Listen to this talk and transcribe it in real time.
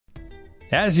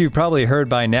As you've probably heard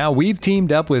by now, we've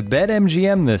teamed up with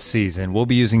BetMGM this season. We'll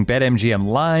be using BetMGM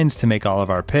lines to make all of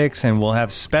our picks, and we'll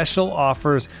have special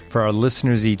offers for our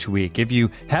listeners each week. If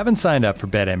you haven't signed up for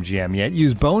BetMGM yet,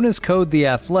 use bonus code The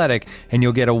Athletic, and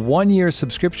you'll get a 1-year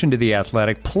subscription to The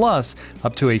Athletic, plus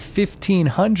up to a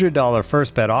 $1,500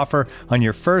 first bet offer on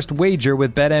your first wager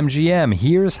with BetMGM.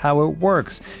 Here's how it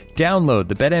works. Download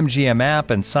the BetMGM app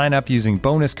and sign up using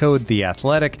bonus code The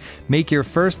Athletic. Make your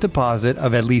first deposit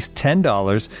of at least $10.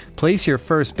 Place your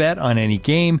first bet on any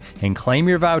game and claim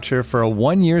your voucher for a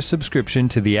 1-year subscription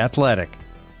to The Athletic.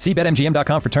 See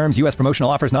BetMGM.com for terms. U.S. promotional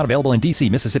offers not available in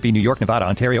D.C., Mississippi, New York, Nevada,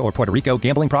 Ontario, or Puerto Rico.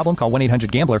 Gambling problem? Call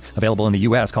 1-800-GAMBLER. Available in the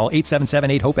U.S. Call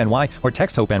 877-8-HOPE-NY or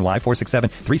text HOPE-NY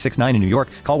 467-369 in New York.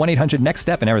 Call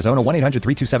 1-800-NEXT-STEP in Arizona.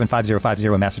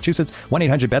 1-800-327-5050 in Massachusetts.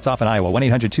 1-800-BETS-OFF in Iowa.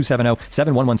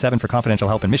 1-800-270-7117 for confidential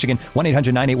help in Michigan.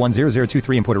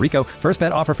 1-800-981-0023 in Puerto Rico. First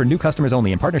bet offer for new customers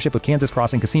only in partnership with Kansas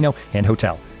Crossing Casino and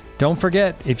Hotel. Don't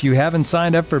forget, if you haven't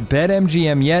signed up for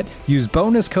BetMGM yet, use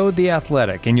bonus code The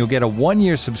Athletic, and you'll get a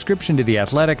 1-year subscription to The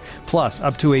Athletic, plus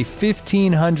up to a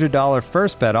 $1,500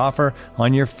 first bet offer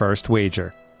on your first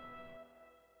wager.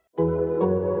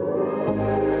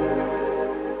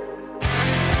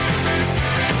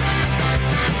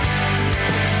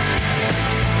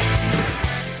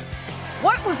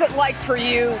 What was it like for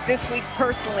you this week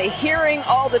personally, hearing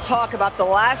all the talk about the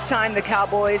last time the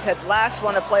Cowboys had last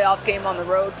won a playoff game on the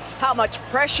road, how much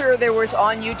pressure there was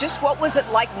on you? Just what was it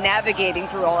like navigating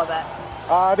through all of that?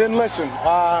 I didn't listen.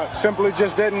 Simply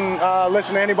just didn't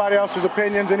listen to anybody else's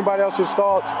opinions, anybody else's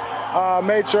thoughts.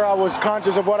 Made sure I was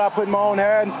conscious of what I put in my own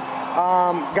head.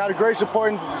 Got a great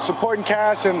supporting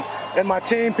cast and my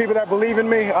team, people that believe in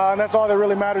me, and that's all that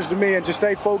really matters to me, and just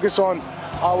stay focused on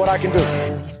what I can do.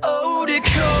 Oh,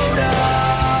 Dakota.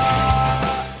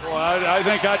 Well, I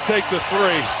think I'd take the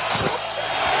 3.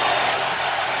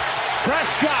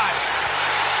 Prescott,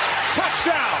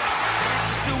 touchdown.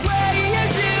 The way you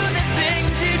do the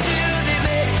things you do, they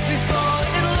make me fall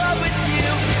in love with you,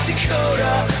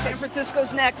 Dakota. San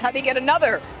Francisco's next. How do you get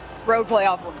another road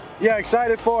playoff win? Yeah,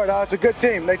 excited for it. It's a good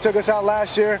team. They took us out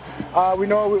last year. We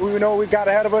know what we've got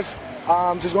ahead of us.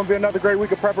 Just going to be another great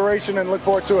week of preparation, and look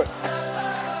forward to it.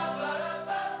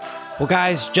 Well,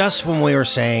 guys, just when we were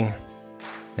saying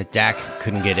that Dak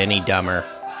couldn't get any dumber,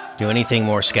 do anything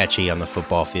more sketchy on the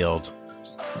football field,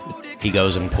 he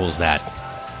goes and pulls that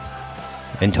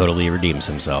and totally redeems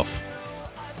himself.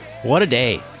 What a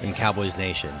day in Cowboys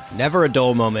Nation. Never a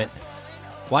dull moment.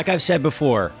 Like I've said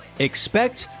before,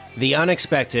 expect the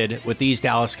unexpected with these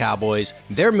Dallas Cowboys.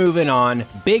 They're moving on.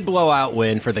 Big blowout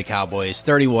win for the Cowboys,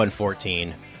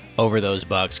 31-14 over those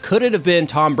Bucs. Could it have been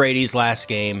Tom Brady's last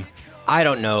game? I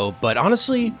don't know, but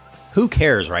honestly, who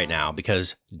cares right now?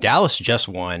 Because Dallas just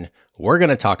won. We're going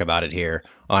to talk about it here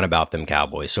on About Them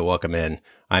Cowboys. So welcome in.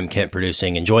 I'm Kent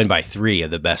producing and joined by 3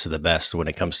 of the best when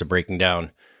it comes to breaking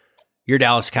down your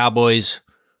Dallas Cowboys.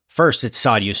 First, it's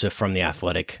Saad Yousuf from The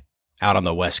Athletic, out on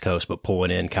the West Coast, but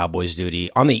pulling in Cowboys duty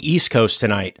on the East Coast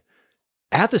tonight,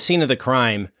 at the scene of the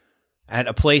crime, at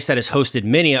a place that has hosted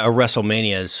many a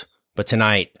WrestleManias, but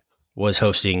tonight was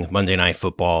hosting Monday Night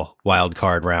Football wild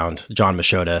card round. Jon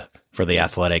Machota for The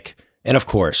Athletic, and of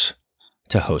course,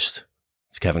 to host,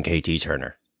 it's Kevin KT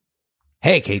Turner.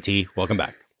 Hey, KT, welcome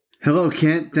back. Hello,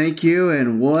 Kent. Thank you.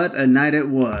 And what a night it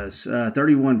was.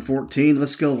 31-14.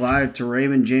 Let's go live to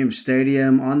Raymond James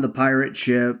Stadium on the pirate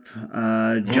ship.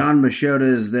 Jon Machota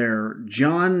is there.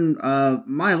 Jon,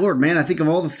 my Lord, man, I think of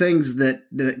all the things that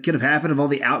could have happened, of all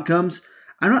the outcomes,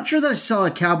 I'm not sure that I saw a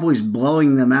Cowboys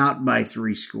blowing them out by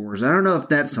 3 scores. I don't know if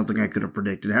that's something I could have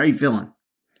predicted. How are you feeling?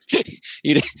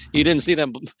 You didn't see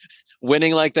them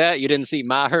winning like that. You didn't see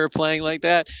Maher playing like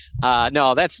that.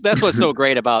 No, that's what's so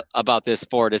great about this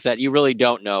sport, is that you really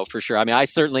don't know for sure. I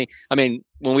mean,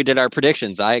 when we did our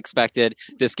predictions, I expected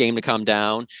this game to come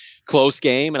down, close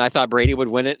game, and I thought Brady would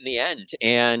win it in the end.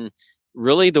 And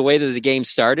really, the way that the game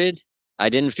started, I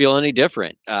didn't feel any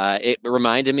different. It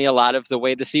reminded me a lot of the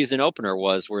way the season opener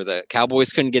was, where the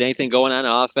Cowboys couldn't get anything going on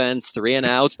offense, 3 and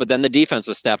outs, but then the defense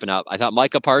was stepping up. I thought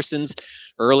Micah Parsons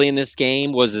early in this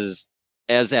game was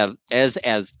as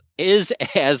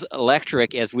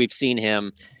electric as we've seen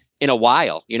him in a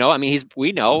while. You know, I mean,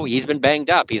 we know he's been banged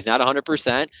up. He's not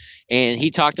 100%. And he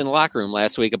talked in the locker room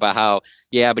last week about how,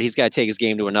 yeah, but he's got to take his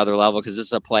game to another level because this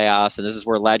is a playoffs and this is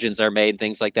where legends are made and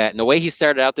things like that. And the way he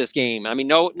started out this game, I mean,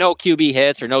 no QB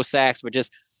hits or no sacks, but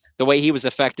just the way he was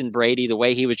affecting Brady, the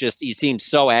way he seemed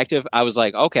so active. I was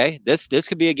like, okay, this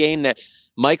could be a game that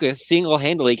Micah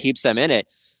single-handedly keeps them in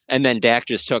it. And then Dak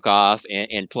just took off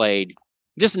and played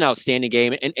just an outstanding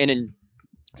game. And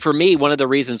for me, one of the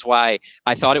reasons why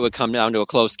I thought it would come down to a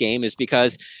close game is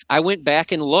because I went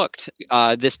back and looked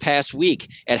this past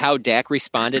week at how Dak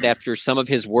responded after some of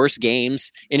his worst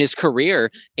games in his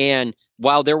career. And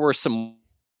while there weren't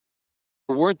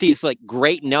these like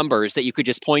great numbers that you could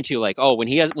just point to, like, oh, when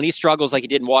he struggles like he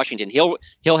did in Washington,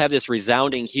 he'll have this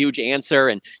resounding huge answer,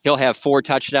 and he'll have 4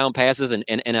 touchdown passes and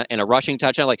a rushing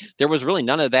touchdown. Like, there was really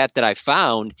none of that I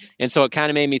found, and so it kind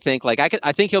of made me think, like,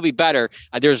 I think he'll be better.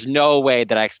 There's no way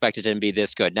that I expected him to be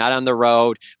this good. Not on the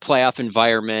road, playoff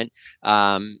environment.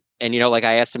 And like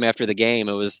I asked him after the game,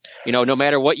 it was, no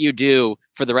matter what you do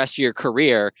for the rest of your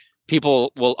career,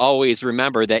 people will always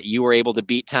remember that you were able to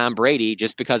beat Tom Brady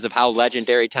just because of how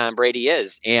legendary Tom Brady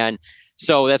is. And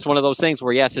so that's one of those things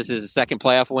where, yes, this is his second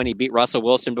playoff win. He beat Russell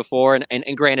Wilson before.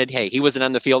 And granted, hey, he wasn't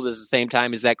on the field at the same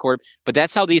time as that quarterback, but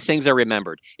that's how these things are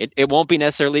remembered. It won't be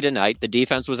necessarily tonight. The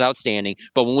defense was outstanding,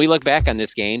 but when we look back on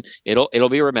this game, it'll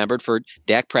be remembered for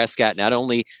Dak Prescott not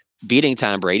only beating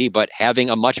Tom Brady, but having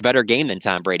a much better game than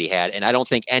Tom Brady had. And I don't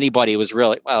think anybody was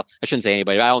really, well, I shouldn't say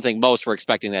anybody, but I don't think most were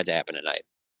expecting that to happen tonight.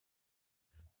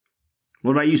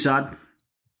 What about you, Saad?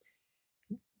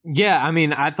 Yeah, I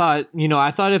mean, I thought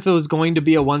if it was going to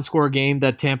be a one-score game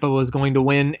that Tampa was going to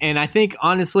win, and I think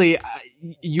honestly,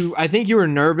 I think you were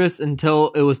nervous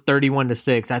until it was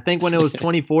 31-6. I think when it was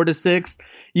 24-6,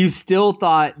 you still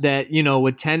thought that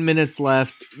with 10 minutes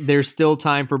left, there's still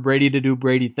time for Brady to do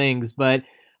Brady things, but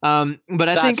I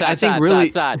think really,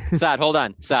 Saad, hold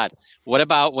on, Saad. What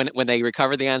about when they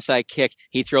recover the onside kick?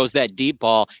 He throws that deep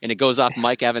ball and it goes off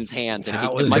Mike Evans' hands, and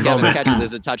if Mike Evans catches it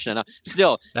as a touchdown.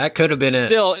 Still, that could have been it.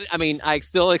 Still, I mean, I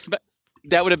still expect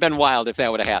that would have been wild if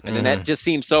that would have happened, and that just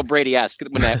seems so Brady-esque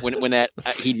when that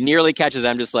he nearly catches.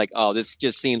 I'm just like, oh, this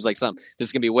just seems like something. This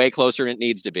is gonna be way closer than it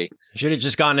needs to be. Should have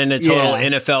just gone into total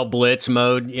NFL blitz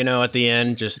mode, at the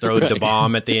end. Just throw the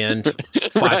bomb at the end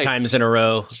 5 times in a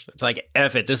row. It's like,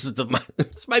 F it. This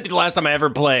might be the last time I ever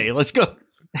play. Let's go.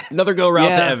 Another go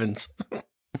route to Evans.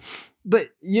 But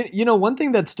one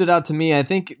thing that stood out to me, I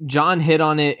think John hit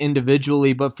on it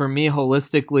individually, but for me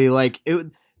holistically, like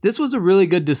this was a really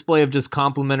good display of just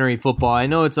complimentary football. I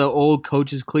know it's an old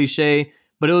coach's cliche,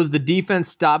 but it was the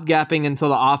defense stopgapping until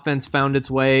the offense found its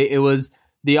way. It was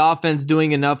the offense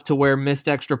doing enough to where missed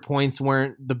extra points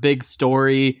weren't the big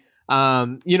story.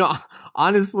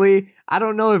 Honestly, I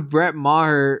don't know if Brett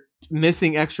Maher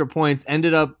missing extra points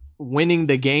ended up winning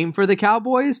the game for the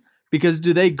Cowboys, because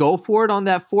do they go for it on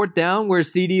that 4th down where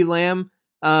CeeDee Lamb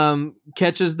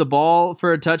catches the ball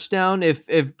for a touchdown if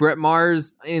Brett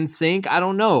Maher's in sync? I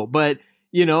don't know, but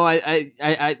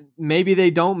I maybe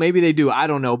they don't, maybe they do, I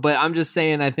don't know, but I'm just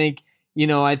saying, I think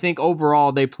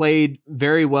overall they played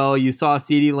very well. You saw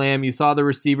CeeDee Lamb, you saw the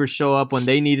receivers show up when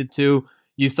they needed to,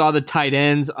 you saw the tight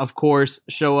ends, of course,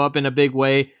 show up in a big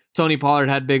way. Tony Pollard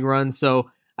had big runs,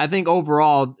 so I think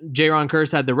overall Jaron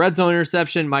Kearse had the red zone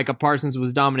interception, Micah Parsons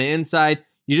was dominant inside.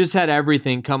 You just had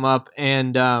everything come up,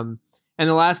 and the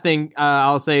last thing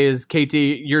I'll say is, KT,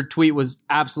 your tweet was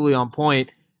absolutely on point.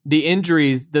 The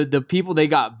injuries, the people they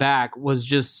got back was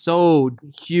just so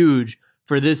huge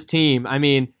for this team. I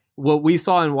mean, what we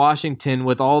saw in Washington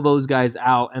with all those guys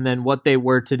out, and then what they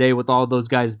were today with all those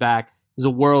guys back, is a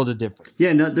world of difference.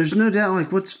 Yeah, no, there's no doubt.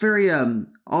 Like, what's very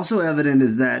also evident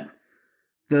is that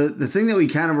the thing that we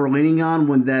kind of were leaning on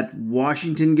when that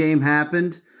Washington game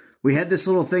happened, we had this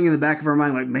little thing in the back of our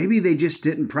mind, like maybe they just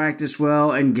didn't practice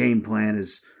well and game plan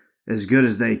as good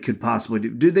as they could possibly do.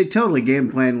 Dude, they totally game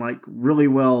plan like really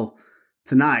well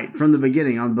tonight from the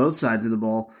beginning on both sides of the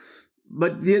ball.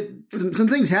 But some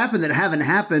things happened that haven't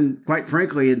happened, quite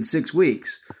frankly, in 6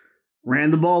 weeks.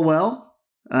 Ran the ball well.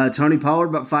 Tony Pollard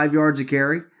about 5 yards a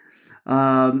carry.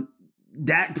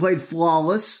 Dak played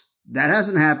flawless. That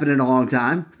hasn't happened in a long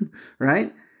time,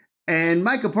 right? And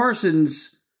Micah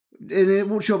Parsons, and it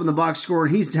won't show up in the box score,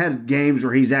 and he's had games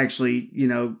where he's actually,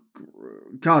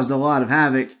 caused a lot of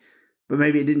havoc, but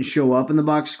maybe it didn't show up in the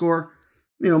box score.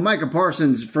 Micah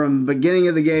Parsons, from the beginning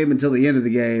of the game until the end of the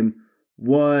game,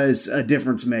 was a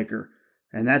difference maker.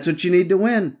 And that's what you need to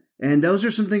win. And those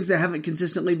are some things that haven't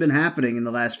consistently been happening in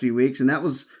the last few weeks, and that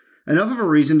was enough of a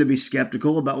reason to be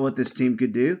skeptical about what this team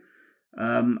could do.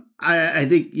 I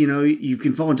think, you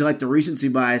can fall into like the recency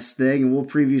bias thing, and we'll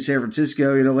preview San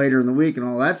Francisco, later in the week and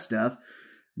all that stuff.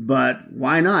 But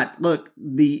why not? Look,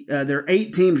 there are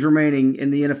 8 teams remaining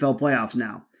in the NFL playoffs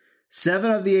now.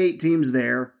 7 of the 8 teams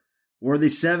there were the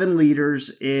 7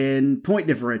 leaders in point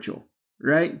differential,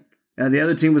 right? The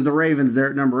other team was the Ravens there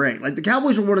at number 8. Like, the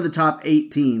Cowboys were one of the top 8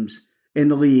 teams in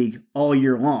the league all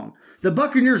year long. The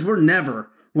Buccaneers were never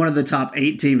one of the top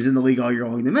 8 teams in the league all year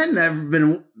long. They might have never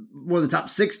been one of the top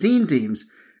 16 teams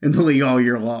in the league all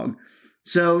year long.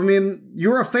 So, I mean,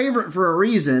 you're a favorite for a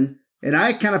reason, and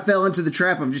I kind of fell into the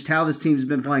trap of just how this team's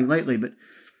been playing lately. But,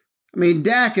 I mean,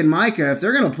 Dak and Micah, if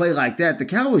they're going to play like that, the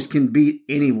Cowboys can beat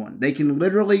anyone. They can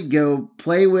literally go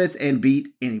play with and beat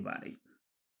anybody.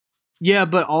 Yeah,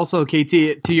 but also,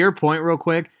 KT, to your point real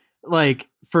quick, like,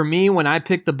 for me, when I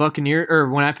picked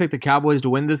the Cowboys to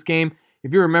win this game,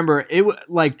 if you remember,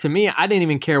 to me, I didn't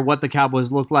even care what the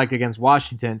Cowboys looked like against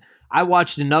Washington. I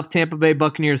watched enough Tampa Bay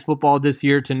Buccaneers football this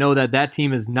year to know that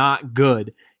team is not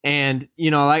good. And,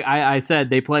 like I said,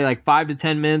 they play like 5 to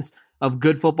 10 minutes of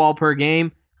good football per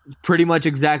game. Pretty much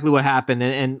exactly what happened,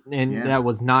 and that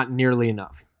was not nearly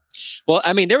enough. Well,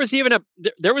 I mean, there was even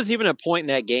a point in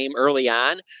that game early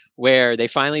on where they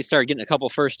finally started getting a couple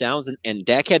first downs, and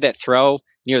Dak had that throw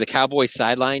near the Cowboys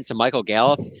sideline to Michael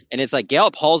Gallup, and it's like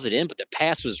Gallup hauls it in, but the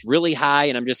pass was really high,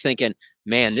 and I'm just thinking,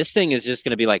 man, this thing is just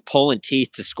going to be like pulling teeth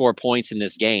to score points in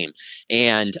this game.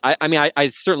 And I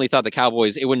certainly thought the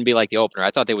Cowboys, it wouldn't be like the opener.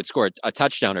 I thought they would score a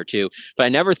touchdown or two, but I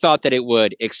never thought that it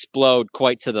would explode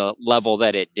quite to the level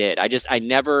that it did. I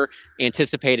never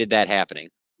anticipated that happening.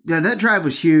 Yeah, that drive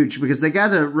was huge because they got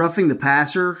to roughing the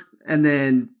passer, and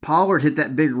then Pollard hit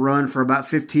that big run for about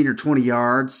 15 or 20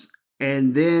 yards.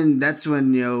 And then that's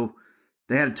when,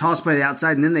 they had a toss by the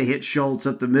outside, and then they hit Schultz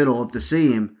up the middle, up the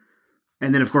seam.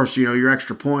 And then, of course, your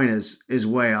extra point is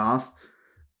way off.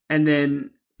 And then,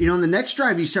 on the next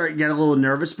drive, you get a little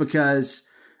nervous because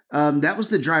that was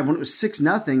the drive when it was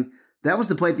 6-0. That was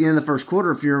the play at the end of the first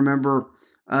quarter, if you remember.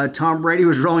 Tom Brady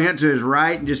was rolling out to his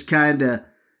right and just kind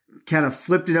of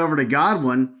flipped it over to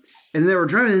Godwin, and they were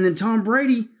driving, and then Tom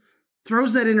Brady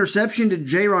throws that interception to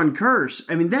Jaron Kearse.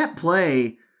 I mean, that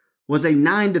play was a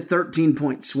 9 to 13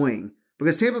 point swing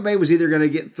because Tampa Bay was either going to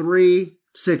get 3,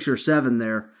 6, or 7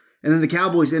 there, and then the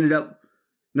Cowboys ended up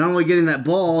not only getting that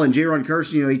ball, and Jaron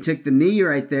Kearse, he took the knee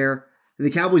right there, and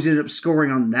the Cowboys ended up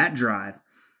scoring on that drive,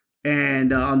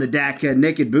 and on the Dak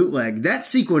naked bootleg. That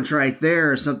sequence right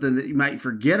there is something that you might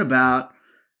forget about.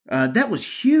 That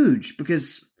was huge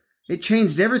because it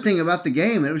changed everything about the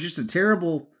game. It was just a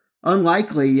terrible,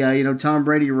 unlikely, Tom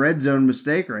Brady red zone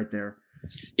mistake right there.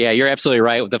 Yeah, you're absolutely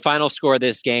right. The final score of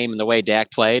this game and the way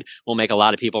Dak played will make a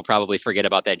lot of people probably forget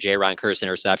about that Jaron Kearse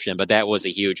interception, but that was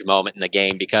a huge moment in the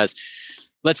game because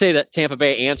let's say that Tampa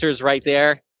Bay answers right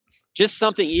there. Just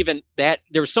something even that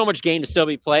there was so much game to still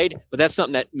be played, but that's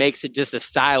something that makes it just a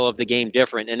style of the game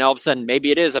different. And all of a sudden,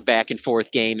 maybe it is a back and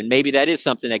forth game, and maybe that is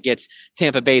something that gets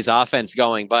Tampa Bay's offense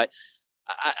going. But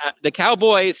the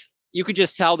Cowboys, you could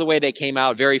just tell the way they came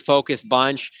out, very focused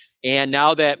bunch. And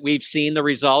now that we've seen the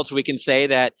results, we can say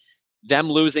that them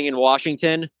losing in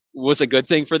Washington was a good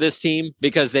thing for this team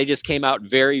because they just came out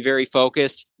very, very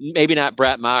focused. Maybe not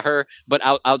Brett Maher, but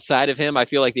outside of him, I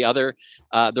feel like the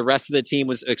rest of the team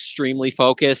was extremely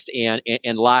focused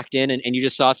and locked in. And you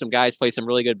just saw some guys play some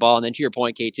really good ball. And then to your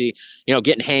point, KT,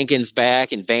 getting Hankins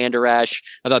back and Van Der Esch,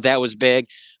 I thought that was big.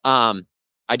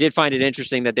 I did find it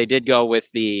interesting that they did go with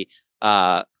the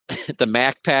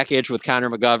Mac package with Connor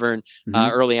McGovern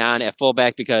early on at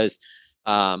fullback because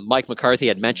Mike McCarthy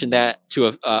had mentioned that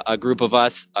to a group of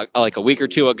us like a week or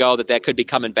two ago that could be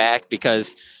coming back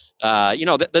because,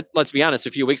 let's be honest,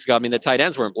 a few weeks ago, I mean, the tight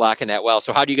ends weren't blocking that well.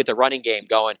 So how do you get the running game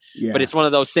going? Yeah. But it's one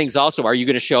of those things also. Are you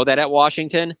going to show that at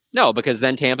Washington? No, because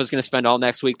then Tampa's going to spend all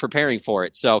next week preparing for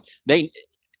it. So they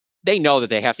know that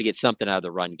they have to get something out of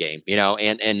the run game,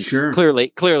 and sure.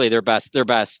 clearly their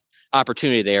best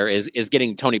opportunity there is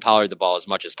getting Tony Pollard the ball as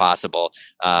much as possible.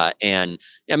 And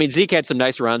I mean, Zeke had some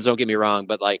nice runs, don't get me wrong,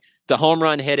 but like the home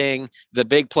run hitting, the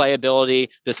big playability,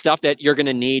 the stuff that you're going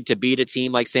to need to beat a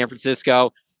team like San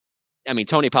Francisco. I mean,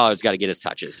 Tony Pollard's got to get his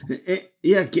touches.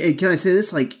 Yeah. Can I say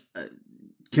this? Like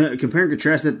compare and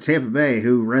contrast that to Tampa Bay,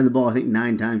 who ran the ball, I think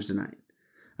 9 times tonight.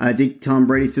 I think Tom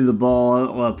Brady threw the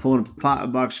ball, pulling a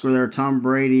box score there. Tom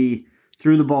Brady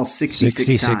threw the ball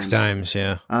 66 times,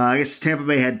 yeah. I guess Tampa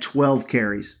Bay had 12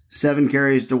 carries. 7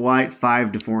 carries to White,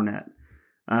 5 to Fournette.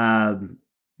 And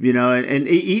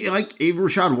even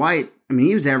Rachaad White, I mean,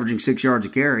 he was averaging 6 yards a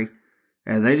carry.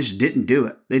 And they just didn't do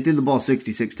it. They threw the ball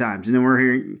 66 times. And then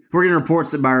we're getting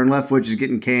reports that Byron Leftwich is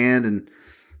getting canned and,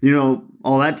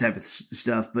 all that type of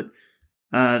stuff. But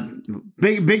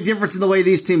big difference in the way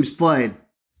these teams played.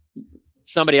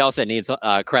 Somebody else that needs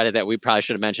credit that we probably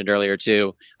should have mentioned earlier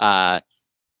too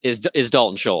is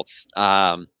Dalton Schultz.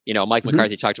 Mike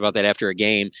McCarthy talked about that after a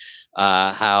game,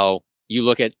 how you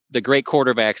look at the great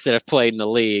quarterbacks that have played in the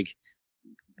league.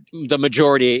 The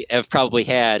majority have probably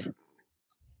had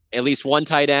at least one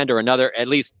tight end or at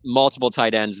least multiple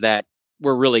tight ends that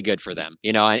were really good for them,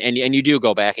 and you do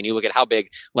go back and you look at how big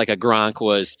like a Gronk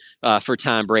was for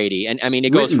Tom Brady. And I mean,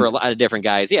 it goes for a lot of different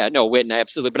guys. Yeah, no, Witten,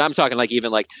 absolutely. But I'm talking like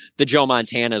even like the Joe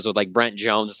Montanas with like Brent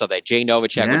Jones and stuff like Jay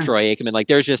Novacek with Troy Aikman. Like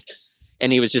there's just,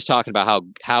 and he was just talking about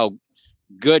how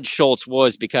good Schultz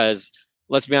was, because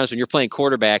let's be honest, when you're playing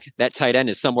quarterback, that tight end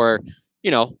is somewhere,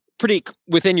 pretty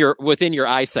within your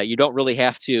eyesight. You don't really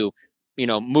have to,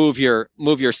 move your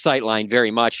sight line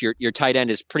very much. Your tight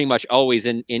end is pretty much always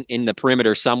in the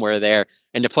perimeter somewhere there.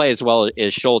 And to play as well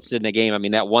as Schultz did in the game, I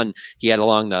mean, that one he had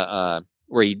along the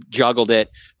where he juggled it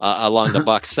along the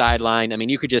Bucs sideline. I mean,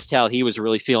 you could just tell he was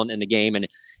really feeling in the game.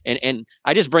 And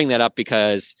I just bring that up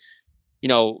because,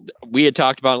 we had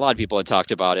talked about, a lot of people had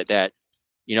talked about it, that,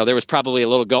 there was probably a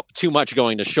little too much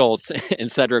going to Schultz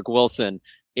and Cedric Wilson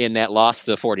in that loss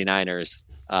to the 49ers.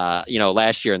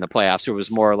 Last year in the playoffs, it was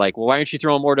more like, well, why aren't you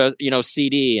throwing more to,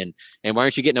 CD and why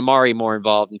aren't you getting Amari more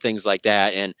involved and things like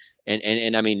that?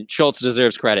 And I mean, Schultz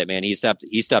deserves credit, man. He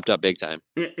stepped up big time.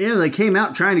 Yeah, they came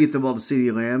out trying to get the ball to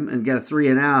CeeDee Lamb and got a 3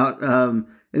 and out. And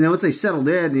then once they settled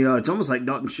in, it's almost like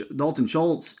Dalton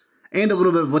Schultz and a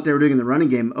little bit of what they were doing in the running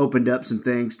game opened up some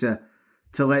things to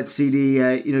let CD,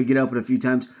 get open a few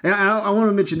times. And I want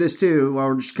to mention this too, while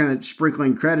we're just kind of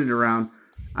sprinkling credit around.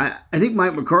 I think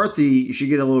Mike McCarthy should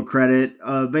get a little credit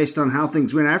based on how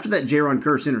things went. After that Jaron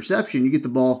Kearse interception, you get the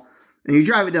ball and you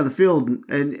drive it down the field.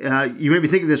 And you made me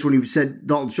think of this when you said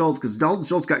Dalton Schultz, because Dalton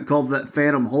Schultz got called for that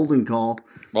phantom holding call.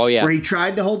 Oh, yeah. Where he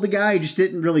tried to hold the guy. He just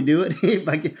didn't really do it.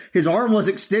 Like his arm was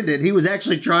extended. He was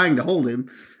actually trying to hold him,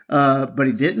 but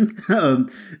he didn't.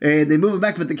 And they move him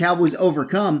back, but the Cowboys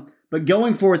overcome. But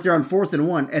going for it, they're on 4th and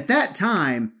 1. At that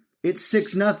time, it's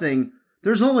 6-0.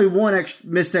 There's only one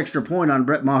missed extra point on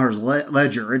Brett Maher's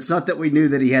ledger. It's not that we knew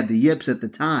that he had the yips at the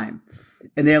time.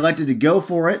 And they elected to go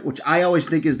for it, which I always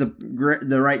think is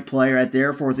the right play right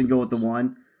there. 4th and go with the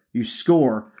 1. You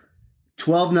score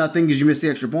 12-0 because you missed the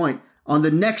extra point. On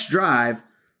the next drive,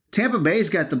 Tampa Bay's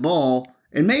got the ball,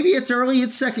 and maybe it's early,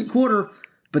 it's second quarter,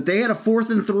 but they had a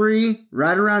 4th and 3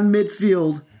 right around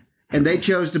midfield, and they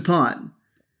chose to punt.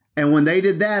 And when they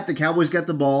did that, the Cowboys got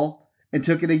the ball and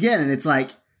took it again. And it's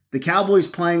like the Cowboys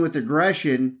playing with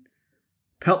aggression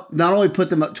helped not only put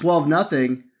them up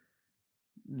 12-0,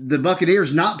 the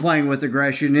Buccaneers not playing with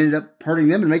aggression ended up hurting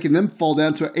them and making them fall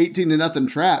down to an 18-0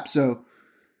 trap. So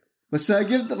let's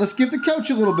give the coach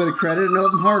a little bit of credit. I know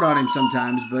I'm hard on him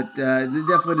sometimes, but he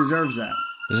definitely deserves that.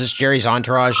 Is this Jerry's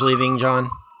entourage leaving, John?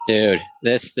 Dude,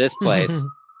 this place.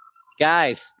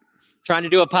 Guys, trying to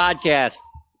do a podcast.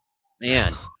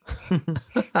 Man.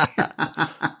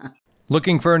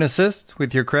 Looking for an assist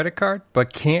with your credit card,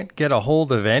 but can't get a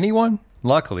hold of anyone?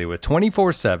 Luckily, with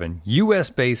 24/7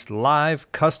 U.S.-based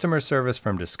live customer service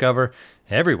from Discover,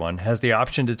 everyone has the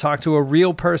option to talk to a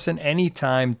real person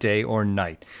anytime, day or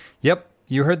night. Yep,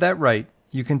 you heard that right.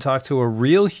 You can talk to a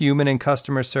real human in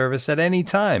customer service at any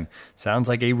time. Sounds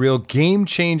like a real game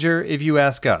changer if you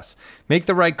ask us. Make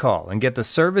the right call and get the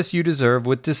service you deserve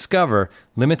with Discover.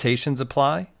 Limitations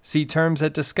apply. See terms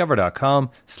at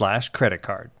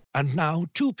discover.com/creditcard. And now,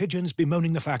 2 pigeons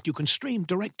bemoaning the fact you can stream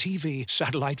DirecTV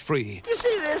satellite-free. You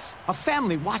see this? A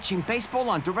family watching baseball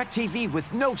on DirecTV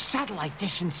with no satellite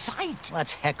dish in sight.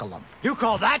 Let's heckle them. You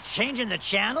call that changing the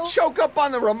channel? Choke up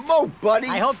on the remote, buddy.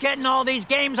 I hope getting all these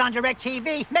games on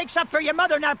DirecTV makes up for your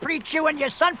mother not pre-chewing your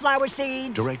sunflower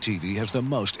seeds. DirecTV has the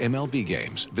most MLB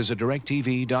games. Visit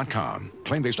DirecTV.com.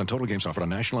 Claim based on total games offered on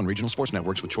national and regional sports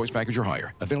networks with choice package or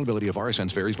higher. Availability of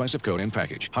RSNs varies by zip code and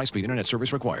package. High-speed internet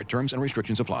service required. Terms and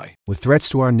restrictions apply. With threats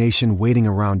to our nation waiting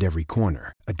around every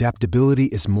corner, adaptability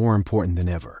is more important than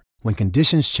ever. When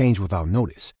conditions change without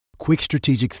notice, quick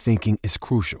strategic thinking is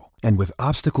crucial. And with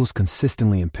obstacles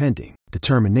consistently impending,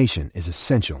 determination is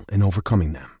essential in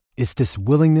overcoming them. It's this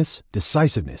willingness,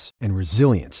 decisiveness, and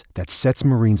resilience that sets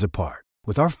Marines apart.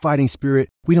 With our fighting spirit,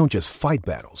 we don't just fight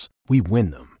battles, we win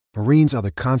them. Marines are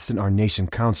the constant our nation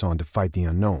counts on to fight the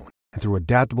unknown. And through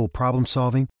adaptable problem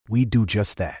solving, we do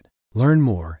just that. Learn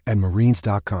more at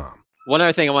Marines.com. One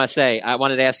other thing I want to say, I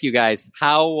wanted to ask you guys,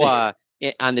 how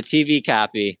on the TV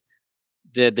copy,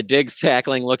 did the Diggs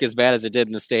tackling look as bad as it did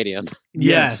in the stadium?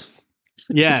 Yes.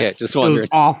 Okay, just wondering. It was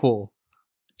awful.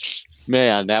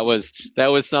 Man, that was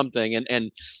something.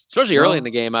 And especially early in the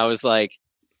game, I was like,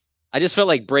 I just felt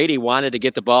like Brady wanted to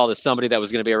get the ball to somebody that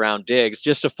was going to be around Diggs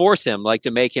just to force him, like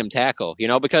to make him tackle,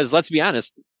 because let's be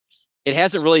honest, it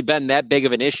hasn't really been that big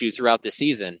of an issue throughout the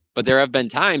season, but there have been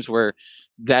times where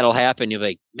that'll happen. You're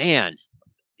like, man,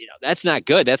 that's not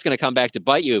good. That's going to come back to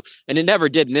bite you. And it never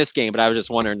did in this game, but I was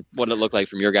just wondering what it looked like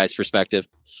from your guys' perspective.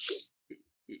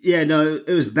 Yeah, no,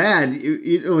 it was bad.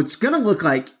 It's going to look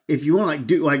like, if you want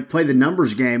to play the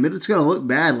numbers game, it's going to look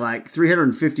bad. Like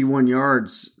 351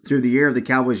 yards through the air the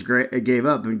Cowboys gave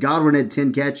up. And Godwin had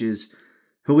 10 catches.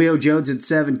 Julio Jones had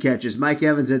 7 catches. Mike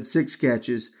Evans had 6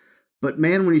 catches. But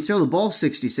man, when you throw the ball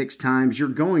 66 times, you're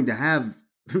going to have,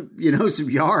 some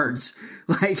yards.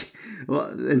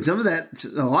 And some of that,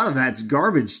 a lot of that's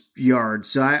garbage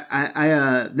yards. So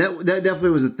that definitely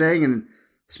was a thing. And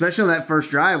especially on that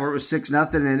first drive where it was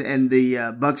 6-0 and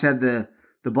the Bucks had the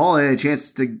ball, they had a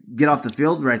chance to get off the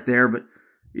field right there. But,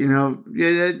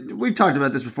 we've talked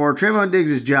about this before. Trayvon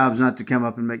Diggs' job's not to come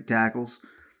up and make tackles.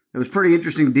 It was pretty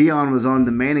interesting. Dion was on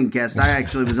the Manning cast. I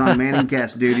actually was on Manning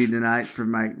cast duty tonight for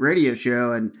my radio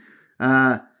show. And,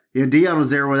 Dion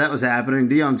was there where that was happening.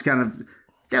 Dion's kind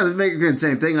of making the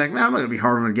same thing. Like, man, I'm not going to be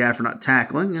hard on a guy for not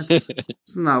tackling.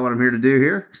 That's not what I'm here to do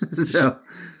here. So,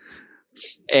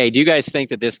 hey, do you guys think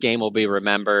that this game will be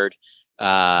remembered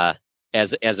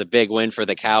as a big win for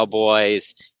the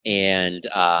Cowboys? And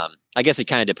I guess it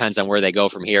kind of depends on where they go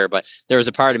from here. But there was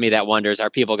a part of me that wonders, are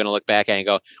people going to look back at it and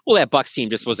go, well, that Bucs team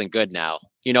just wasn't good now?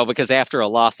 Because after a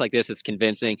loss like this, it's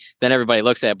convincing. Then everybody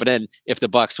looks at it. But then if the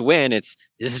Bucs win, this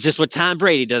is just what Tom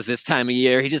Brady does this time of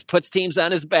year. He just puts teams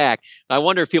on his back. I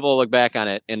wonder if people will look back on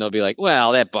it and they'll be like,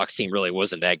 well, that Bucs team really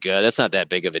wasn't that good. That's not that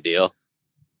big of a deal.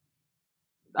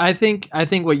 I think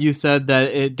what you said, that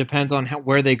it depends on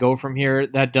where they go from here,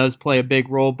 that does play a big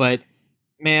role. But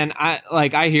man,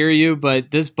 I hear you, but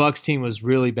this Bucs team was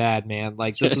really bad, man.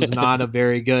 Like, this was not a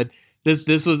very good.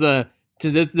 This was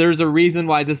there's a reason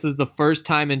why this is the first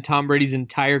time in Tom Brady's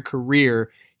entire career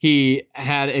he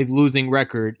had a losing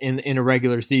record in a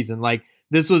regular season. Like,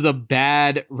 this was a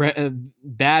bad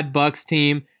Bucs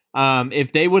team.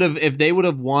 If they would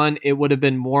have won, it would have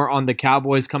been more on the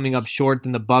Cowboys coming up short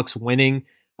than the Bucs winning.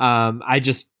 I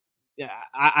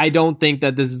don't think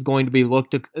that this is going to be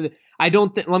looked at. I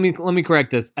don't think. Let me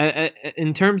correct this.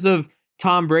 In terms of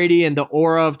Tom Brady and the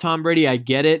aura of Tom Brady, I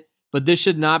get it, but this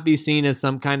should not be seen as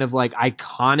some kind of like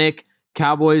iconic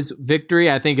Cowboys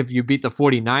victory. I think if you beat the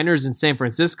 49ers in San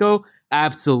Francisco,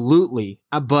 absolutely.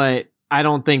 But I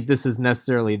don't think this is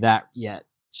necessarily that yet.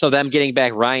 So them getting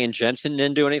back Ryan Jensen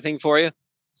didn't do anything for you?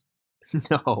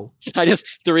 No.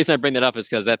 The reason I bring that up is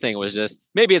because that thing was just,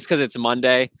 maybe it's because it's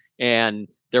Monday and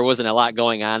there wasn't a lot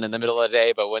going on in the middle of the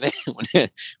day, but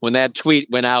when that tweet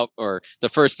went out, or the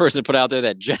first person put out there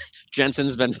that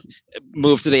Jensen's been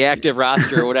moved to the active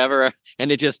roster or whatever,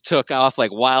 and it just took off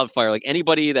like wildfire. Like,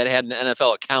 anybody that had an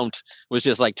NFL account was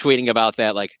just like tweeting about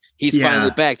that. Like, he's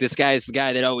finally back. This guy's the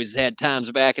guy that always had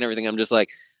Tom's back and everything. I'm just like,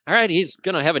 all right, he's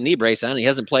going to have a knee brace on. He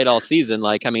hasn't played all season.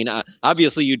 Like, I mean,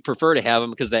 obviously you'd prefer to have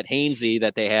him because that Hainsey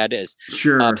that they had is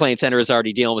playing center is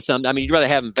already dealing with something. I mean, you'd rather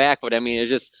have him back, but I mean, it's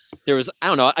just, there was, I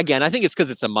don't know. Again, I think it's because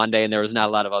it's a Monday and there was not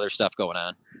a lot of other stuff going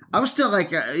on. I was still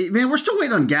like, man, we're still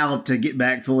waiting on Gallup to get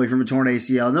back fully from a torn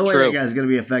ACL. No way that guy's going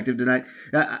to be effective tonight.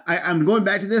 I'm going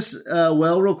back to this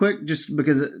real quick, just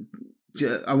because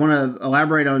I want to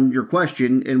elaborate on your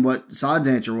question and what Saad's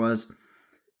answer was.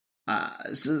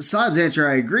 Saad's answer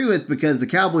I agree with, because the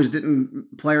Cowboys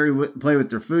didn't play with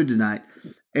their food tonight.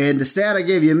 And the stat I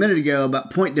gave you a minute ago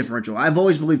about point differential, I've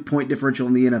always believed point differential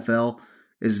in the NFL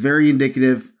is very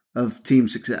indicative of team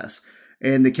success.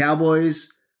 And the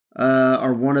Cowboys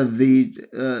are one of the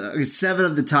 7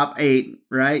 of the top 8,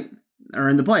 right, are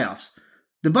in the playoffs.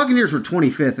 The Buccaneers were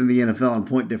 25th in the NFL in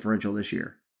point differential this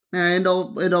year. And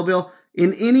Bill,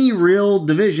 in any real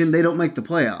division, they don't make the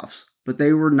playoffs. But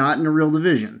they were not in a real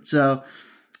division. So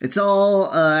it's all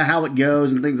how it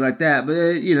goes and things like that. But,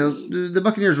 the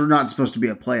Buccaneers were not supposed to be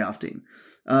a playoff team.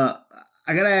 I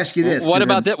got to ask you this. What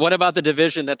about the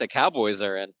division that the Cowboys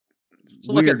are in?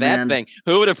 Look at that thing.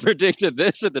 Who would have predicted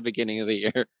this at the beginning of the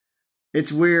year?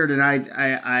 It's weird. And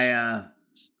I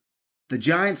the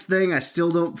Giants thing, I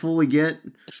still don't fully get.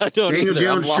 Daniel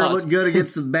Jones sure looked good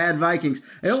against the bad Vikings.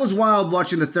 It was wild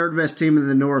watching the third best team in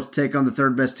the North take on the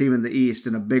third best team in the East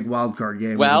in a big wild card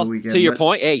game. Well, over the weekend. To your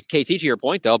point, hey, KT, to your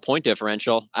point though, point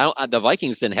differential. The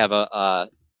Vikings didn't have a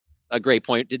great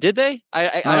point, did they?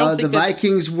 I don't think the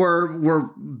Vikings were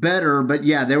better, but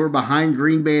yeah, they were behind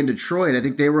Green Bay and Detroit. I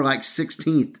think they were like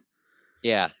 16th.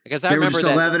 Yeah, because they were just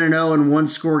 11-0 in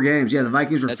 1-score games. Yeah, the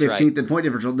Vikings were 15th in point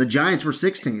differential. The Giants were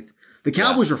 16th. The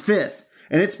Cowboys were 5th,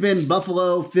 and it's been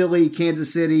Buffalo, Philly,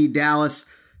 Kansas City, Dallas.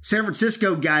 San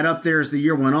Francisco got up there as the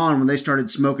year went on when they started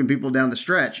smoking people down the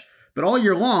stretch. But all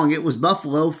year long, it was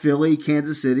Buffalo, Philly,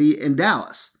 Kansas City, and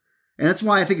Dallas. And that's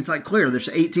why I think it's like clear. There's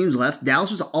 8 teams left. Dallas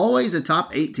was always a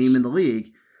top 8 team in the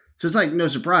league. So it's like no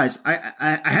surprise.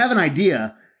 I have an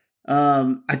idea.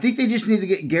 I think they just need to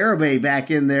get Garibay back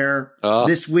in there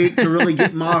this week to really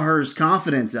get Maher's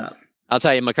confidence up. I'll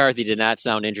tell you, McCarthy did not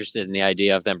sound interested in the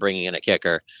idea of them bringing in a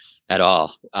kicker at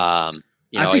all. I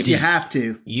think you have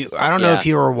to. I don't know if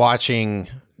you were watching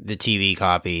the TV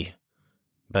copy,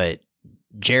 but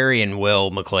Jerry and Will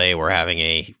McClay were having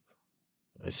a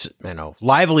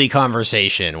lively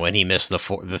conversation when he missed the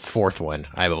fourth one,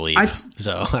 I believe.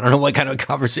 So I don't know what kind of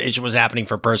conversation was happening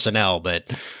for personnel, but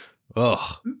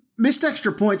missed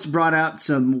extra points brought out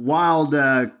some wild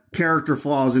character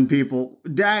flaws in people.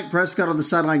 Dak Prescott on the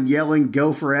sideline yelling,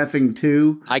 "Go for effing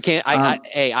 2."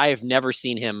 I have never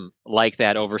seen him like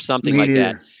that over something like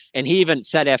that. And he even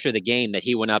said after the game that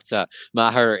he went up to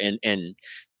Maher and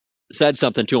said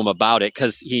something to him about it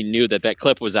because he knew that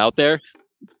clip was out there.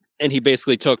 And he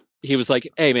basically he was like,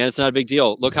 "Hey man, it's not a big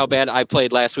deal. Look how bad I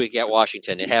played last week at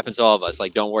Washington. It happens to all of us.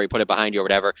 Like, don't worry, put it behind you or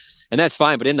whatever." And that's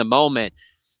fine. But in the moment,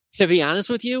 to be honest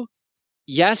with you,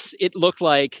 yes, it looked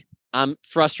like I'm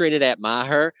frustrated at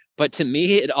Maher, but to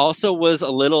me, it also was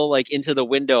a little like into the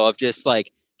window of just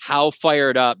like how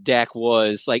fired up Dak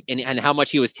was, like, and how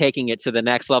much he was taking it to the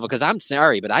next level. Because I'm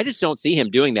sorry, but I just don't see him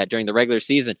doing that during the regular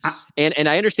season. And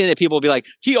I understand that people will be like,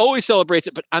 he always celebrates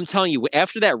it, but I'm telling you,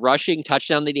 after that rushing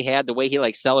touchdown that he had, the way he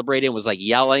like celebrated and was like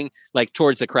yelling like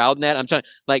towards the crowd and that, I'm telling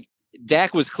like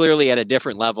Dak was clearly at a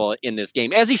different level in this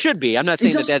game, as he should be. I'm not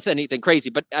saying that's anything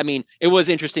crazy, but I mean, it was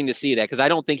interesting to see that because I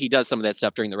don't think he does some of that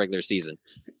stuff during the regular season.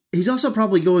 He's also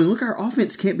probably going, look, our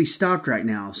offense can't be stopped right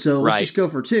now, so let's just go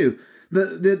for 2.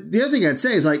 The other thing I'd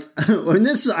say is like, when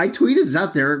I tweeted this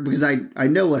out there because I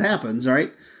know what happens,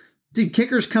 right? Dude,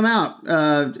 kickers come out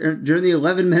during the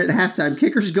 11-minute halftime.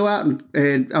 Kickers go out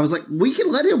and I was like, we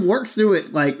can let him work through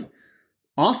it like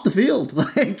off the field.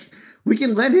 Like we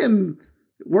can let him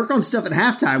work on stuff at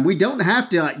halftime. We don't have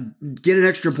to like get an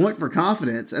extra point for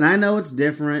confidence. And I know it's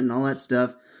different and all that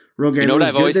stuff. Real game. You know what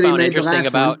I've always found interesting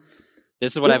about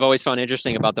this is what I've always found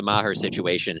interesting about the Maher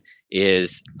situation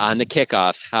is on the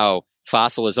kickoffs how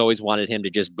Fossil has always wanted him to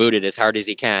just boot it as hard as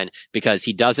he can because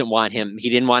he didn't want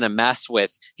to mess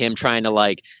with him trying to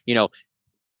like,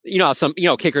 some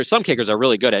kickers are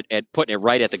really good at putting it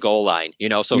right at the goal line,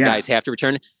 so guys have to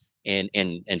return.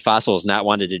 And Fossil has not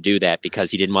wanted to do that because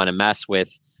he didn't want to mess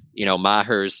with,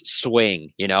 Maher's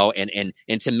swing, and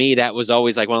to me, that was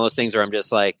always like one of those things where I'm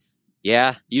just like,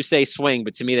 yeah, you say swing,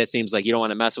 but to me, that seems like you don't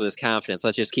want to mess with his confidence.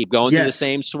 Let's just keep going through the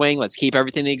same swing. Let's keep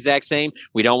everything the exact same.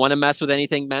 We don't want to mess with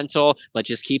anything mental. Let's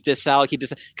just keep this solid,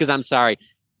 because I'm sorry,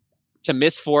 to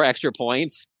miss 4 extra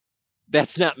points,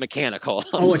 that's not mechanical.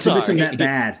 To miss him that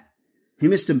bad. He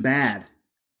missed him bad.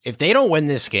 If they don't win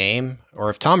this game, or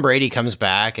if Tom Brady comes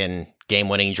back and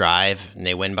game-winning drive and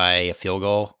they win by a field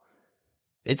goal,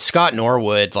 it's Scott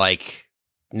Norwood, like,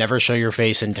 never show your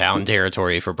face in town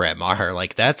territory for Brett Maher.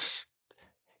 Like,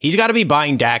 he's got to be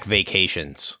buying Dak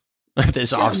vacations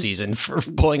this offseason for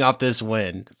pulling off this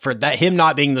win, for him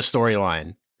not being the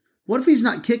storyline. What if he's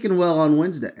not kicking well on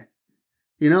Wednesday?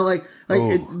 This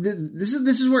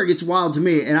is where it gets wild to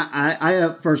me, and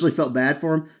I personally felt bad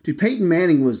for him. Dude, Peyton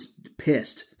Manning was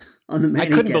pissed on the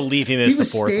Manning I couldn't believe he missed the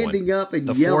fourth one. He was standing up and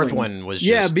the yelling. The fourth one was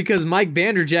just... because Mike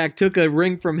Vanderjagt took a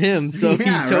ring from him, so he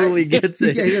totally gets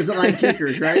it. He doesn't like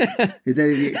kickers, right? He's that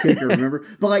idiot kicker, remember?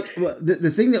 But like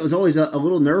the thing that was always a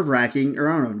little nerve-wracking, or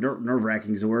I don't know if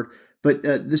nerve-wracking is the word, but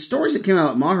the stories that came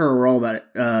out at Maher were all about it.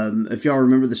 If y'all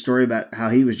remember the story about how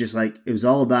he was just like, it was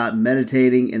all about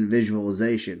meditating and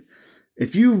visualization.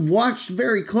 If you've watched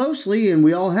very closely, and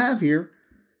we all have here,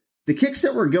 the kicks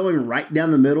that were going right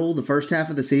down the middle the first half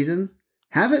of the season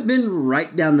haven't been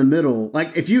right down the middle.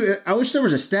 Like I wish there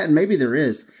was a stat, and maybe there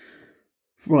is,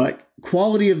 for like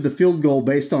quality of the field goal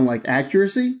based on like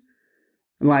accuracy,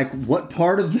 like what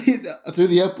part of through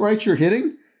the uprights you're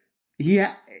hitting.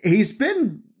 He's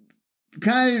been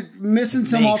kind of missing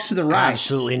some off to the right.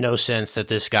 Absolutely no sense that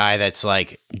this guy that's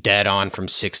like dead on from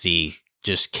 60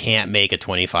 just can't make a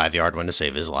 25-yard one to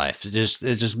save his life. It's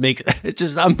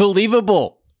just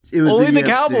unbelievable. It was only the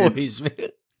Yips, Cowboys.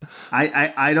 Dude.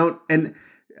 I don't, and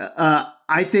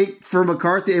I think for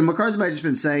McCarthy, and McCarthy might have just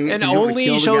been saying it, and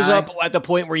only shows up at the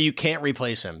point where you can't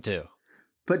replace him too.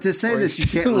 But to say that you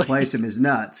can't replace him is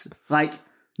nuts. Like,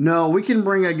 no, we can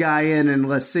bring a guy in and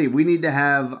let's see. We need to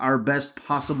have our best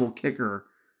possible kicker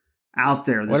out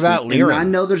there. What about Liren? I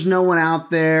know there's no one out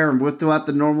there, and we'll throw out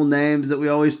the normal names that we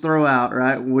always throw out,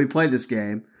 right, when we play this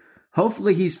game.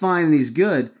 Hopefully he's fine and he's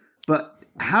good, but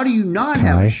how do you not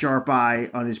have a sharp eye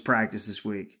on his practice this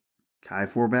week? Kai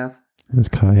Forbath? Is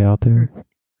Kai out there?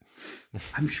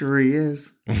 I'm sure he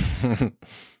is.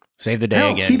 Save the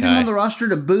day again, keep Kai. him on the roster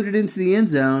to boot it into the end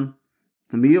zone.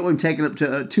 Immediately taking up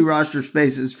to 2 roster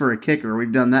spaces for a kicker.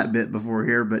 We've done that bit before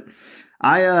here, but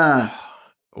I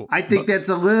think that's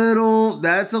a little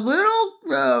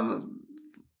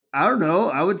I don't know.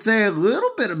 I would say a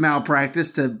little bit of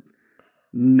malpractice to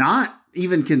not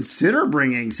even consider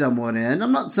bringing someone in.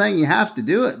 I'm not saying you have to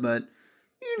do it, but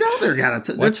you know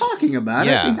they're talking about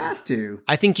it. You have to.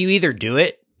 I think you either do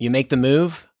it, you make the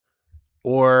move,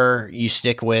 or you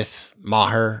stick with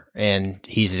Maher and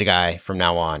he's the guy from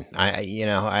now on.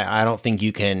 I don't think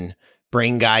you can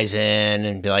bring guys in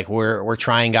and be like, we're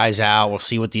trying guys out. We'll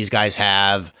see what these guys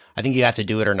have. I think you have to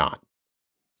do it or not.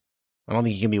 I don't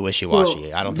think you can be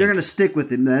wishy-washy. Well, they're going to stick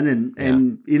with him then,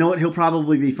 and you know what? He'll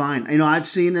probably be fine. I've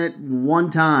seen it one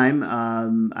time.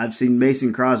 I've seen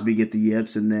Mason Crosby get the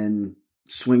yips and then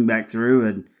swing back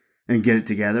through and get it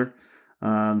together.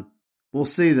 We'll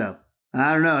see though.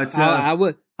 I don't know. It's I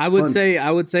would say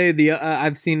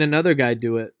I've seen another guy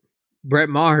do it. Brett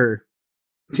Maher.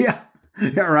 Yeah.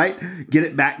 Right. Get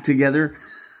it back together.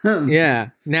 Yeah.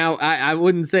 Now I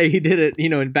wouldn't say he did it,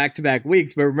 in back-to-back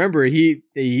weeks, but remember he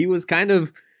was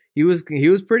he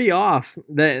was pretty off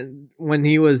that when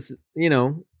he was,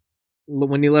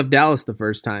 when he left Dallas the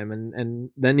first time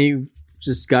and then he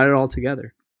just got it all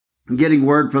together. I'm getting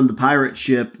word from the pirate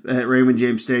ship at Raymond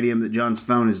James Stadium that John's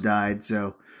phone has died.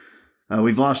 So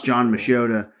we've lost John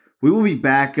Machota. We will be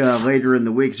back later in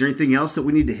the week. Is there anything else that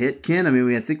we need to hit, Ken?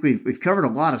 I think we've covered a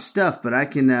lot of stuff, but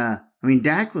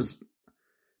Dak was.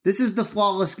 This is the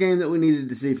flawless game that we needed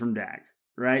to see from Dak,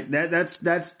 right? That's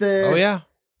the. Oh yeah.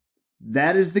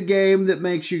 That is the game that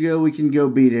makes you go, we can go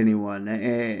beat anyone.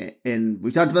 And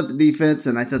we talked about the defense,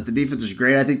 and I thought the defense was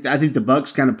great. I think the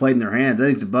Bucs kind of played in their hands. I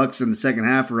think the Bucs in the second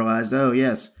half realized, oh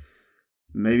yes,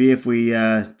 maybe if we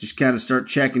just kind of start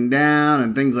checking down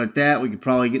and things like that, we could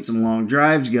probably get some long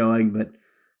drives going. But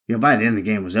by the end, the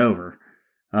game was over.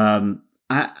 I'm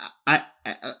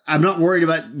not worried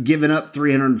about giving up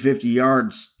 350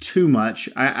 yards too much.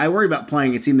 I worry about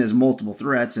playing a team that has multiple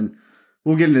threats, and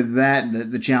we'll get into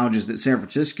that, the challenges that San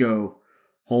Francisco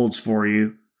holds for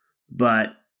you.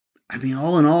 But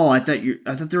all in all, I thought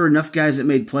there were enough guys that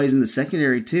made plays in the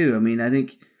secondary too.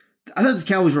 I thought the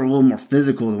Cowboys were a little more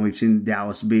physical than we've seen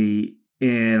Dallas be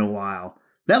in a while.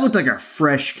 That looked like a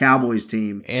fresh Cowboys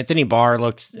team. Anthony Barr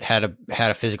had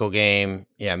a physical game.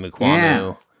 Yeah,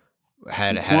 Mukwanu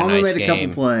had a nice made game. A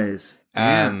couple plays.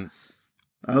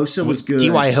 Osa was good.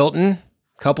 T.Y. Hilton,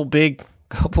 couple big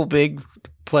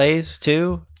plays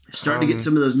too. Starting to get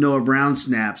some of those Noah Brown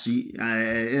snaps.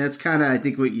 That's kind of, I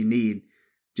think, what you need,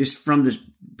 just from the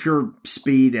pure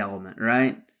speed element,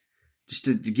 right? Just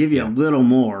to give you a little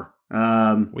more.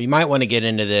 We might want to get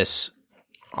into this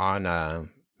on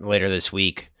later this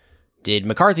week. Did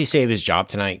McCarthy save his job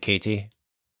tonight, KT?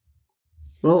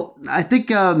 Well, I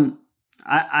think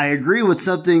I agree with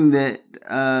something that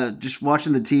just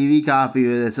watching the TV copy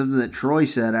of it, something that Troy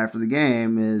said after the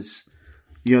game is,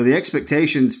 the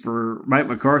expectations for Mike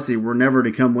McCarthy were never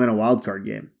to come win a wild card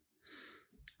game,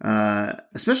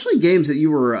 especially games that you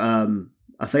were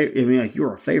you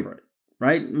were a favorite,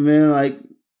 right?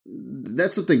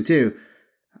 That's something too.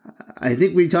 I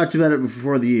think we talked about it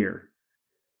before the year.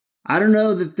 I don't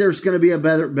know that there's going to be a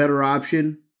better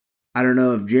option. I don't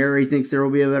know if Jerry thinks there will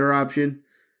be a better option.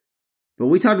 But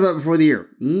we talked about before the year,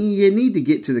 you need to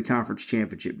get to the conference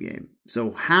championship game.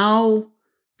 So how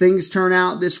things turn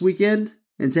out this weekend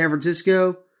in San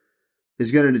Francisco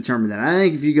is going to determine that. I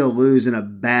think if you go lose in a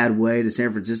bad way to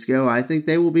San Francisco, I think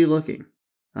they will be looking.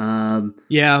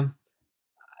 Yeah,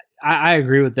 I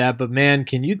agree with that. But man,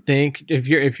 can you think, if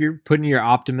you're putting your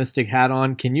optimistic hat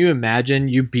on, can you imagine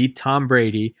you beat Tom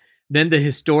Brady, then the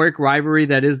historic rivalry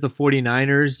that is the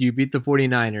 49ers, you beat the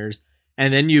 49ers,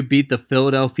 and then you beat the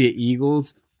Philadelphia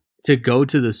Eagles to go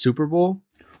to the Super Bowl?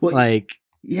 Well,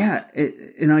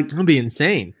 it's gonna be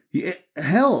insane. Yeah,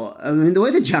 hell, the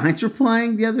way the Giants were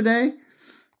playing the other day,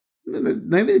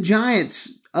 maybe the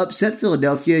Giants upset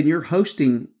Philadelphia, and you're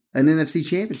hosting an NFC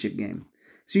Championship game.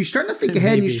 So you're starting to think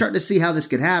ahead, and you're starting to see how this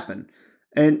could happen.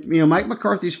 And Mike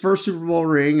McCarthy's first Super Bowl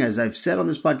ring, as I've said on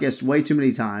this podcast way too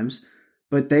many times,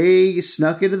 but they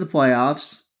snuck into the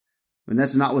playoffs, and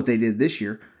that's not what they did this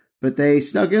year. But they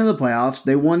snuck into the playoffs.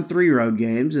 They won 3 road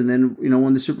games and then,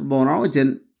 won the Super Bowl in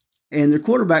Arlington. And their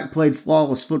quarterback played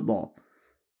flawless football.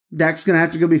 Dak's going to have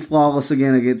to go be flawless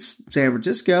again against San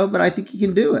Francisco, but I think he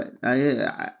can do it.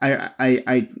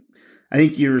 I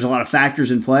think there's a lot of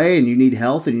factors in play, and you need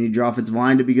health, and you need your offensive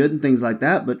line to be good and things like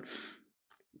that. But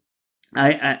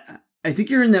I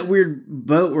think you're in that weird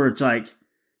boat where it's like,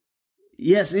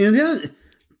 yes,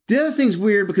 the other thing's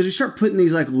weird because we start putting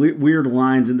these weird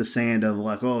lines in the sand of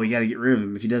we got to get rid of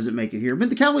him if he doesn't make it here. But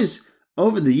the Cowboys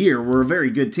over the year were a very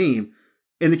good team.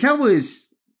 And the Cowboys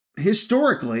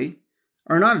historically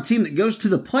are not a team that goes to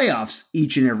the playoffs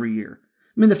each and every year.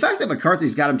 The fact that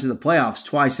McCarthy's got him to the playoffs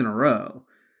twice in a row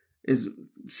is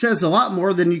says a lot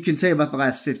more than you can say about the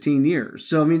last 15 years.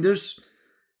 So, I mean,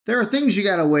 there are things you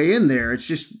got to weigh in there. It's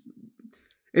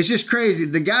just crazy.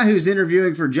 The guy who's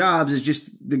interviewing for jobs is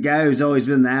just the guy who's always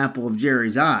been the apple of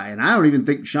Jerry's eye. And I don't even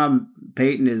think Sean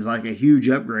Payton is like a huge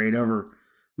upgrade over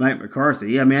Mike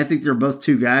McCarthy. I mean, I think they're both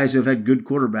two guys who have had good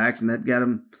quarterbacks, and that got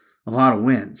them a lot of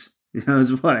wins.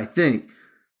 Is what I think.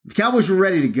 The Cowboys were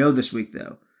ready to go this week,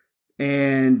 though.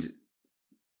 And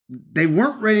they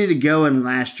weren't ready to go in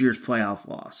last year's playoff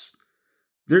loss.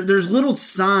 There's little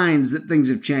signs that things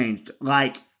have changed,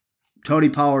 like Tony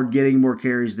Pollard getting more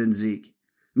carries than Zeke.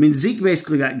 I mean, Zeke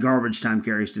basically got garbage time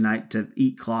carries tonight to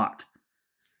eat clock.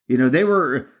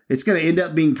 It's going to end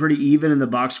up being pretty even in the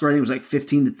box score. I think it was like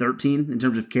 15-13 in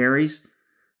terms of carries.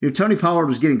 Tony Pollard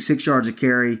was getting 6 yards a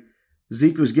carry.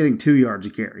 Zeke was getting 2 yards a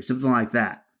carry, something like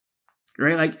that.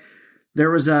 Right? Like, there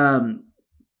was a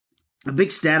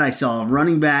big stat I saw of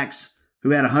running backs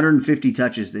who had 150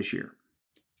 touches this year.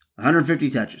 150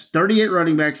 touches. 38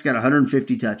 running backs got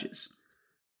 150 touches.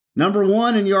 Number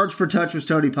 1 in yards per touch was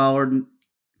Tony Pollard.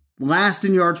 Last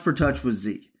in yards per touch was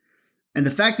Zeke. And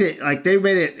the fact that like they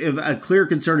made it a clear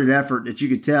concerted effort that you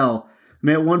could tell. I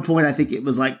mean, at one point, I think it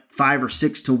was like 5 or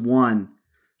 6 to 1,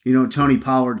 Tony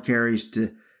Pollard carries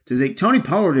to Zeke. Tony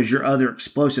Pollard is your other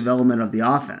explosive element of the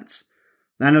offense.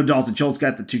 I know Dalton Schultz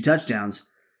got the 2 touchdowns.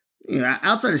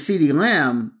 Outside of CeeDee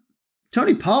Lamb,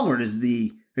 Tony Pollard is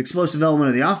the explosive element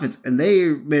of the offense, and they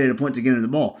made it a point to get him the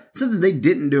ball. Something they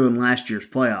didn't do in last year's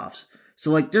playoffs.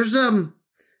 So, like, there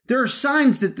are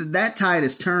signs that tide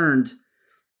has turned.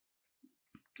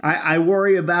 I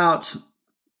worry about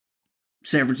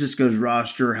San Francisco's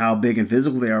roster, how big and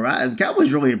physical they are. The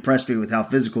Cowboys really impressed me with how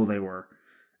physical they were,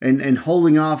 and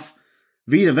holding off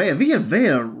Vita Vea. Vita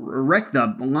Vea wrecked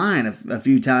the line a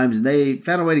few times, and they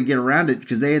found a way to get around it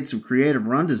because they had some creative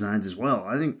run designs as well.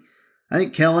 I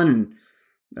think Kellen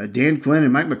and Dan Quinn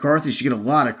and Mike McCarthy should get a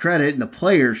lot of credit, and the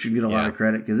players should get a lot of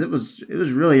credit because it was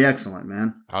really excellent,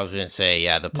 man. I was going to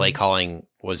say, the play calling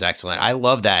was excellent. I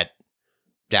love that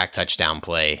Dak touchdown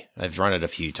play. I've run it a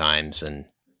few times, and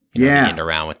the end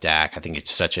around with Dak. I think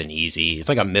it's such it's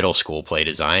like a middle school play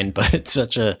design, but it's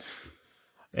such a,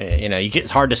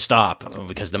 it's hard to stop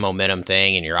because the momentum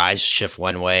thing, and your eyes shift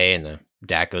one way and the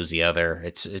Dak goes the other.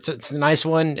 It's a nice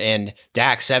one, and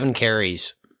Dak 7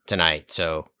 carries tonight,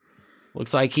 so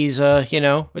looks like he's it's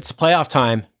the playoff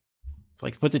time. It's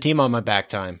like put the team on my back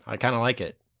time. I kind of like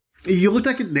it. They looked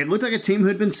like a team who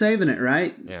had been saving it,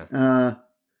 right? Yeah.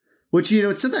 Which,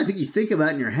 it's something I think you think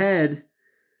about in your head.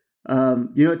 A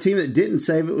team that didn't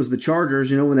save it was the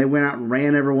Chargers. When they went out and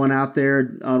ran everyone out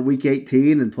there on week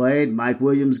 18 and played, Mike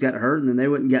Williams got hurt and then they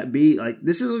went and got beat. Like,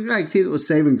 this is like a team that was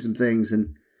saving some things,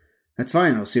 and that's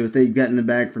fine. We'll see what they've got in the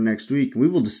bag for next week. We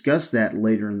will discuss that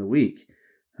later in the week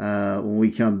when we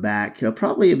come back. It'll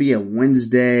probably be a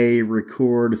Wednesday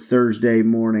record, Thursday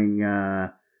morning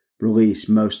release,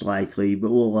 most likely,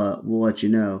 but we'll let you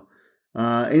know.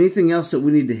 Anything else that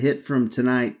we need to hit from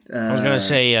tonight? I was going to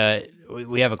say,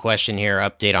 we have a question here,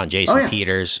 update on Jason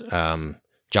Peters.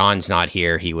 John's not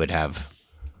here. He would have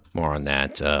more on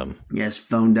that. Yes,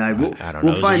 phone died. I don't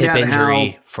know. We'll find out how.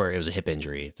 It was a hip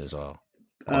injury. That's all.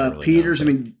 Really Peters,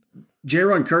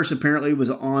 Jaron Kearse apparently was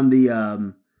on the,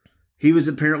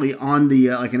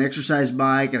 like an exercise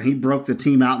bike, and he broke the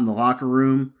team out in the locker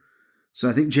room. So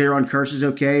I think Jaron Kearse is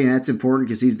okay, and that's important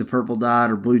because he's the purple dot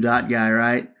or blue dot guy,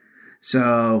 right?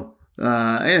 So,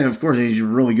 and of course, he's a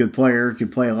really good player, can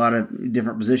play a lot of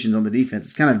different positions on the defense.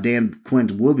 It's kind of Dan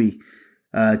Quinn's Wooby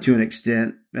to an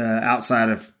extent, outside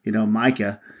of,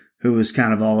 Micah, who was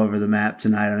kind of all over the map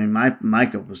tonight. I mean,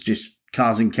 Micah was just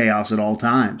causing chaos at all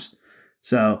times.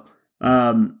 So,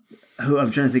 I'm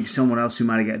trying to think of someone else who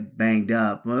might have got banged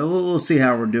up. We'll see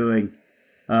how we're doing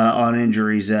on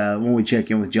injuries when we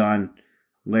check in with John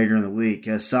later in the week.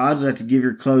 Saad, would you like to give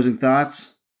your closing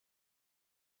thoughts?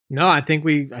 No, I think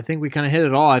we kind of hit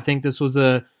it all. I think this was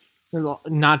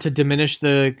not to diminish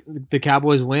the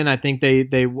Cowboys win. I think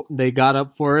they got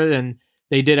up for it and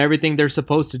they did everything they're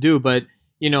supposed to do. But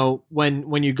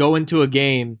when you go into a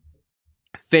game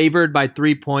favored by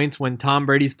 3 points when Tom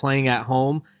Brady's playing at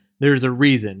home, there's a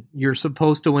reason you're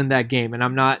supposed to win that game. And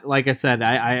I'm not, like I said,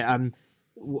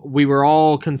 we were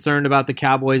all concerned about the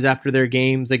Cowboys after their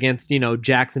games against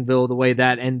Jacksonville, the way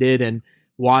that ended, and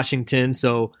Washington.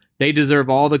 So they deserve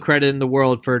all the credit in the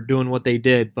world for doing what they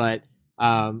did, but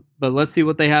let's see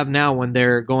what they have now when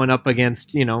they're going up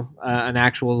against an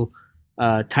actual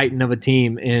titan of a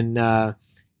team in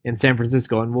San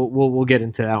Francisco, and we'll get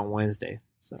into that on Wednesday.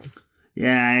 So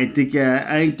yeah, I think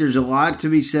there's a lot to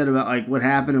be said about like what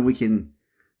happened, and we can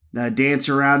dance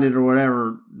around it or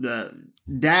whatever.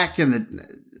 Dak and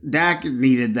Dak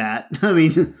needed that. I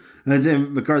mean,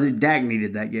 McCarthy, Dak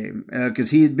needed that game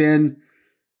because he had been,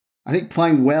 I think,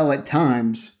 playing well at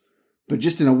times, but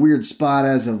just in a weird spot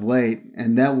as of late,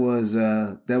 and that was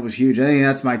huge. I think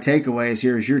that's my takeaways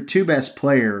here. Is your two best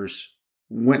players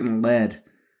went and led.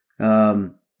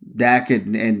 Dak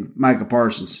and Micah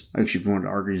Parsons. Actually, if you wanted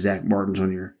to argue Zach Martin's one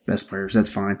of your best players,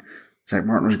 that's fine. Zach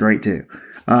Martin was great too.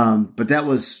 But that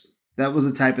was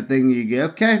the type of thing you go,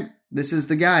 okay, this is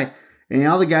the guy. And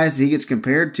all the guys that he gets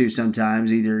compared to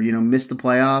sometimes either, missed the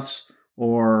playoffs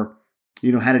or,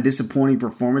 had a disappointing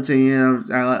performance. And,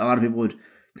 a lot of people would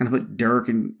kind of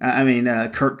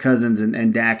put Kirk Cousins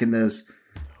and Dak in those,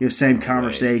 same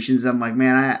conversations. I'm like,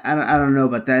 man, I don't know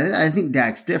about that. I think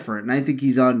Dak's different. And I think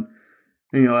he's on,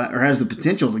 or has the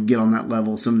potential to get on that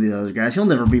level. Some of the other guys, he'll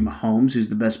never be Mahomes, who's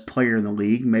the best player in the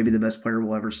league, maybe the best player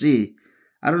we'll ever see.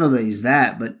 I don't know that he's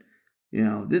that, but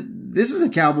this is a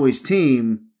Cowboys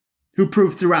team who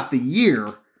proved throughout the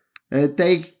year that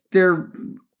they're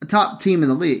a top team in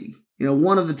the league.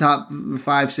 One of the top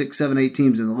 5, 6, 7, 8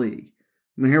 teams in the league.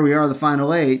 I mean, here we are, the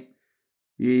final 8.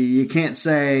 You can't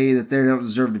say that they don't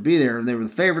deserve to be there. They were the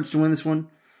favorites to win this one.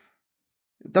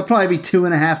 They'll probably be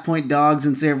 2.5-point dogs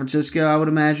in San Francisco, I would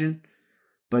imagine.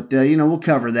 But, we'll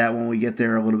cover that when we get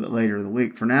there a little bit later in the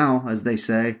week. For now, as they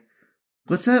say,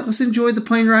 let's enjoy the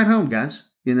plane ride home, guys.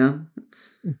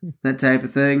 That type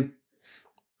of thing.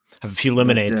 Have a few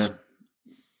lemonades.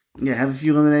 Have a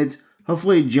few lemonades.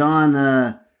 Hopefully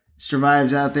John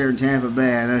survives out there in Tampa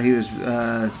Bay. I know he was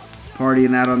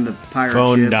partying out on the pirate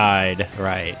phone ship. Died,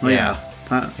 right. Oh, yeah.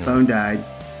 Phone died.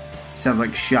 Sounds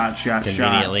like shot.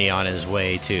 Conveniently on his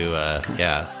way to,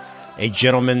 a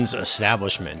gentleman's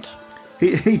establishment.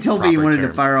 He told me he wanted to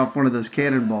fire off one of those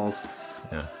cannonballs.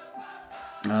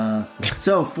 Yeah.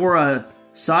 So for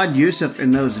Saad Yousuf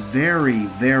and those very,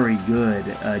 very good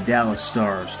Dallas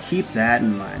Stars, keep that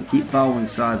in mind. Keep following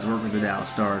Saad's work with the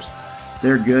Dallas Stars.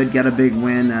 They're good. Got a big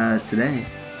win today.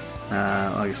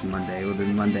 I guess Monday. It would have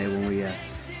been Monday when we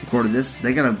recorded this.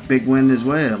 They got a big win as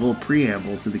well. A little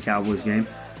preamble to the Cowboys game.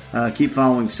 Keep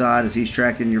following Saad as he's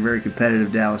tracking your very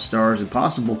competitive Dallas Stars and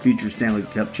possible future Stanley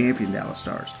Cup champion Dallas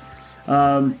Stars.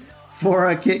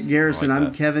 For Kit Garrison,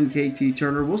 I'm Kevin KT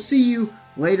Turner. We'll see you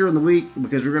later in the week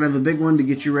because we're going to have a big one to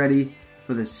get you ready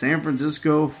for the San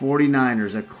Francisco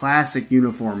 49ers, a classic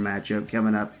uniform matchup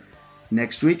coming up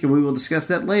next week, and we will discuss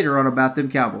that later on About Them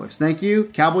Cowboys. Thank you.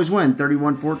 Cowboys win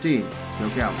 31-14. Go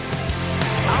Cowboys.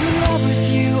 I'm in love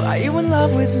with you. Are you in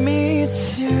love with me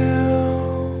too?